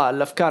سبحان الله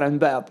الأفكار عند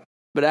بعض.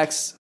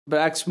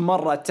 بالعكس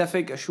مرة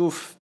أتفق.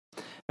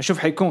 أشوف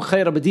حيكون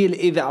خير بديل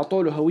إذا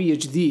عطوله هوية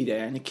جديدة،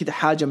 يعني كذا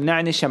حاجة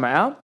منعنشة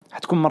معاه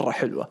حتكون مرة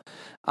حلوة.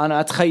 أنا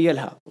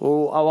أتخيلها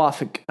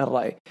وأوافق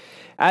الرأي.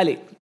 علي،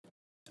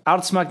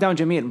 عرض سماك داون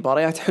جميل،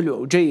 مباريات حلوة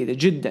وجيدة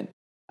جدا.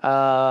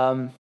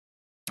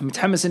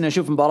 متحمس إني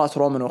أشوف مباراة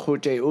رومان وأخوه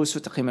جاي أوسو.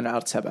 تقييما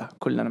العرض 7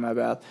 كلنا مع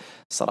بعض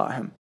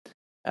صراحة.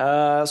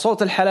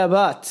 صوت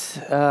الحلبات،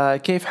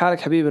 كيف حالك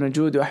حبيبنا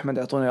جود وأحمد؟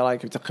 أعطوني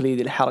رأيك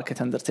بتقليدي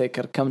لحركة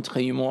أندرتيكر، كم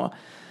تقيموها؟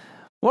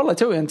 والله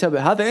توي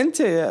انتبه، هذا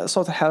أنت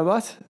صوت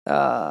الحلبات؟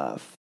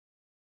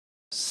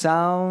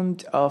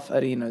 Sound of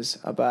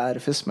Arenas، أبى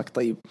أعرف اسمك.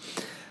 طيب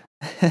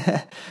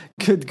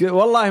good.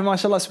 والله ما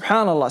شاء الله،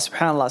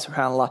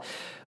 سبحان الله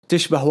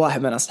تشبه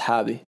واحد من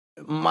أصحابي،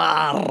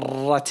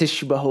 مرة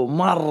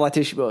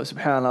تشبه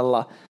سبحان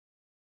الله.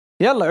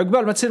 يلا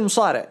عقبال ما تصير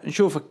مصارع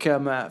نشوفك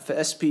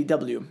في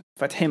SPW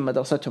فاتحين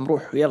مدرستهم،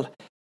 روحوا يلا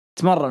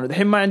تمرنوا.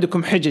 دحين ما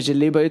عندكم حجج،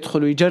 اللي يبغى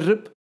يدخل ويجرب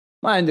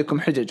ما عندكم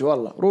حجج،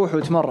 والله روحوا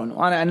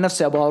تمرنوا. أنا عن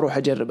نفسي أبغى أروح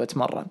أجرب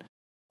أتمرن،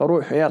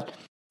 فروحوا يلا.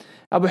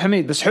 أبو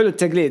حميد، بس حلو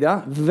التقليد،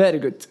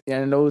 very good،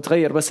 يعني لو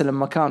تغير بس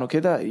لما كانوا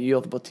كذا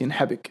يضبط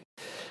ينحبك.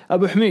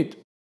 أبو حميد،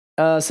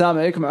 السلام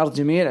عليكم، عرض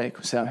جميل. عليكم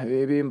السلام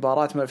حبيبي.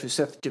 مباراة ميرفي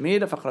وسيث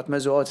جميلة. فقرة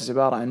مازو أوتس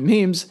عبارة عن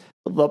ميمز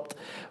بالضبط.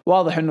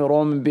 واضح إنه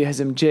رومان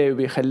بيهزم جاي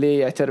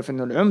وبيخليه يعترف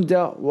إنه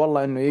العمدة.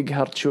 والله إنه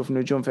يقهر. تشوف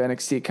نجوم في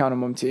NXT كانوا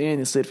ممتعين،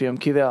 يصير فيهم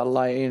كذا.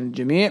 الله يعين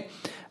الجميع.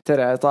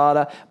 ترى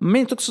عطالة.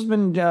 مين تقصد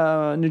من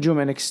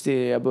نجوم NXT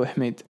أبو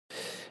حميد؟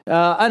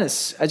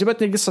 أنس،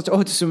 عجبتني قصة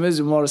أوتس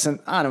وميز وموريسون.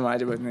 أنا ما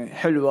عجبتني.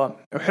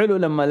 حلوة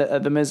لما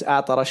ذا ميز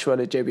أعطى رشوة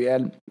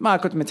لJBL. ما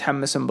كنت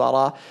متحمس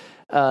مباراة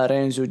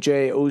رينز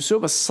وجاي أوسو،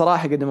 بس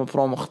الصراحة قدموا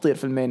برومو خطير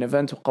في المين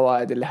إيفنت،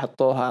 وقواعد اللي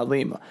حطوها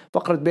عظيمة.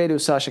 فقرة بيلي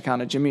وساشا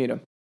كانت جميلة.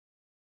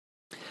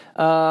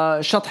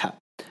 شطحة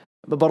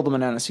برضو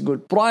من أنس يقول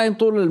براين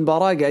طول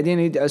المباراة قاعدين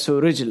يدعسوا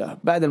رجله،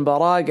 بعد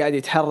المباراة قاعد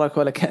يتحرك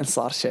ولا كان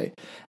صار شيء.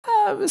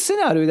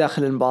 السيناريو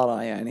داخل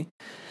المباراة يعني.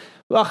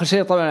 وآخر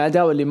شيء طبعا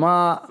العداوة اللي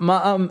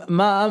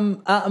ما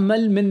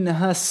أأمل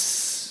منها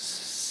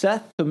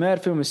سيث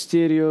وميرفي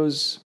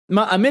وميستيريوز،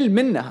 ما أمل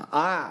منها.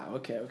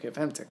 أوكي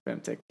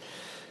فهمتك.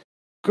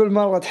 كل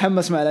مرة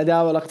أتحمس مع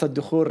العداوة، لقطة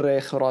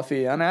دخول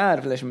خرافية. أنا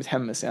عارف ليش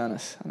متحمس يا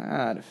أنس، أنا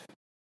عارف.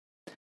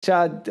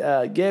 شاد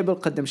جيبل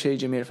قدم شيء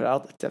جميل في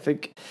العرض، اتفق.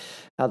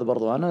 هذا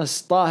برضو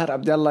أنس. طاهر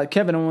عبد الله،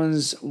 كيفن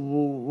أوينز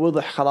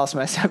وضح خلاص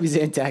مع سامي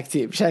زين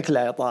تكتيب. شكله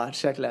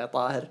يا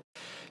طاهر.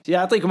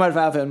 يعطيكم ألف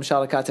عافية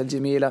المشاركات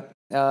الجميلة.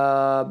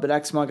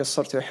 بالعكس ما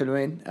قصرتوا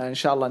حلوين. إن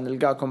شاء الله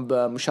نلقاكم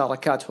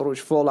بمشاركات هروج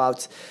فول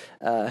أوت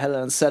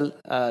هل نسل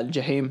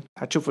الجحيم.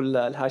 هتشوفوا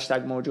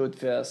الهاشتاج موجود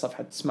في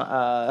صفحة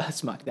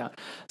سماك داون،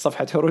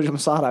 صفحة هروج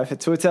مصارعة في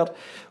تويتر.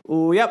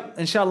 ويب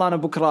إن شاء الله أنا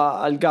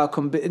بكرة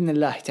ألقاكم بإذن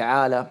الله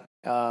تعالى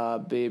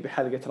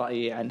بحلقة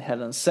رأيي عن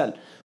هل نسل.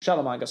 إن شاء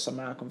الله ما أقصر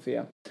معكم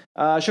فيها.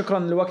 شكرا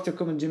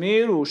لوقتكم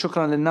الجميل،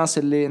 وشكرا للناس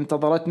اللي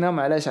انتظرتنا.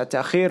 معليش على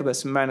التأخير،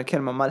 بس معنى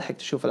كلمة ما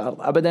لحقت أشوف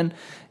العرض أبدا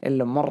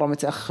إلا مرة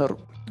متأخر،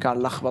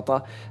 كان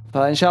لخبطة.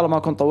 فإن شاء الله ما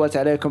أكون طولت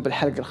عليكم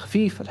بالحلقة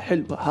الخفيفة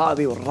الحلوة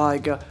هذه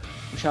والرايقة.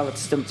 إن شاء الله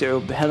تستمتعوا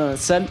بهذا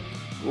السل.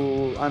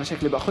 وأنا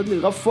شكلي بأخذ لي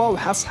غفوة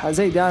وحصحة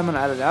زي دائما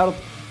على العرض.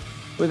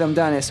 وإذا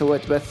مداني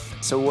سويت بث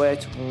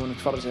سويت،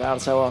 ونتفرج العرض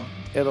سوا.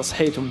 إذا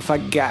صحيت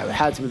ومفقع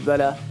وحاتم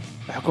البلا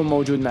حكون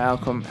موجود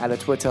معاكم على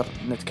تويتر،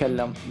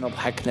 نتكلم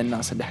نضحك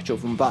للناس اللي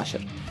حتشوفوا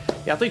مباشر.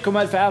 يعطيكم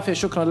ألف عافية،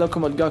 شكرا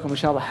لكم، والقاكم إن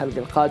شاء الله الحلقة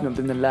القادمة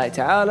بإذن الله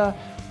تعالى.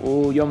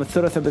 ويوم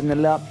الثلاثاء بإذن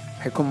الله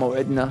حيكون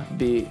موعدنا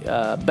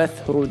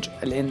ببث هروج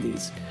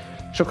الإنديز.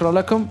 شكرا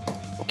لكم،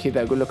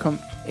 وكذا أقول لكم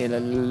إلى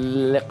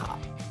اللقاء.